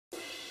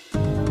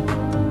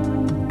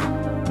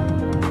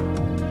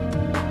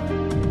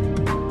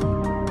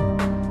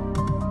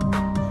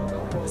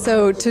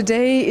So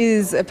today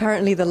is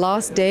apparently the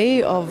last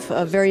day of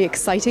a very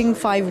exciting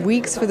 5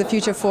 weeks for the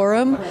Future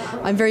Forum.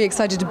 I'm very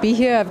excited to be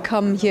here. I've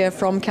come here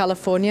from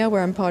California,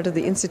 where I'm part of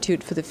the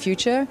Institute for the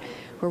Future,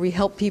 where we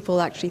help people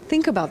actually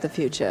think about the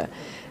future.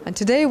 And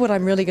today what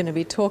I'm really going to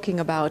be talking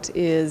about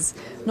is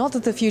not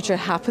that the future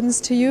happens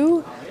to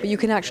you, but you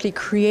can actually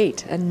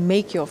create and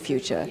make your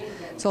future.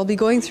 So I'll be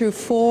going through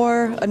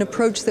an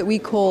approach that we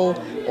call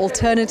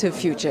alternative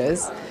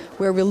futures,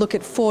 where we'll look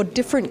at 4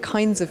 different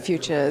kinds of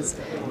futures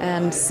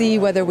and see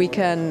whether we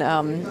can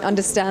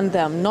understand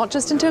them, not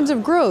just in terms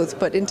of growth,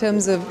 but in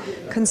terms of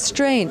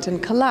constraint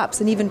and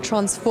collapse and even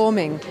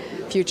transforming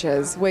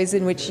futures, ways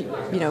in which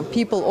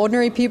people,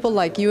 ordinary people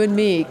like you and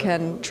me,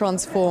 can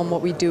transform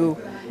what we do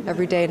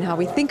every day and how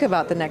we think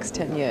about the next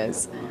 10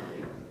 years.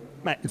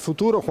 Il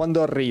futuro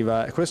quando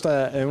arriva?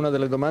 Questa è una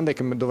delle domande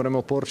che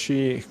dovremmo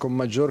porci con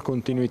maggior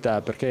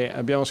continuità, perché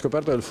abbiamo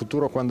scoperto che il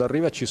futuro quando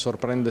arriva ci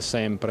sorprende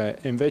sempre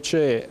e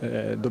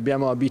invece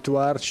dobbiamo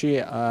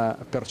abituarci a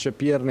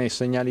percepirne i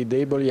segnali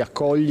deboli, a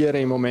cogliere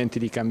i momenti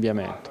di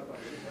cambiamento.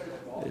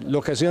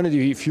 L'occasione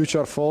di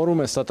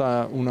FutureForum è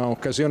stata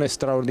un'occasione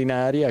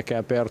straordinaria che ha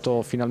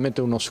aperto finalmente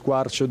uno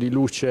squarcio di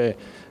luce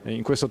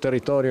in questo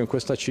territorio, in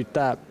questa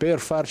città, per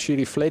farci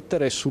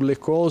riflettere sulle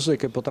cose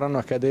che potranno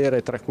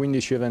accadere tra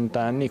 15 e 20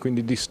 anni,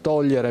 quindi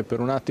distogliere per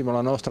un attimo la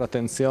nostra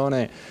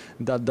attenzione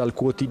dal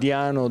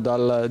quotidiano,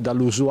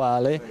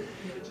 dall'usuale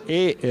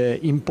e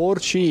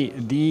imporci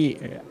di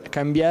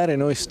cambiare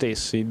noi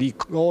stessi, di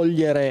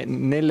cogliere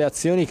nelle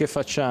azioni che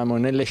facciamo,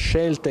 nelle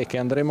scelte che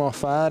andremo a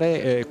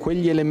fare,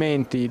 quegli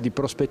elementi di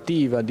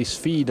prospettiva, di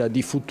sfida,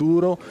 di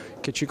futuro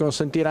che ci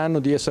consentiranno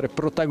di essere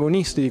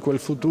protagonisti di quel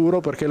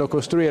futuro, perché lo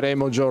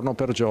costruiremo giorno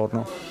per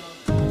giorno.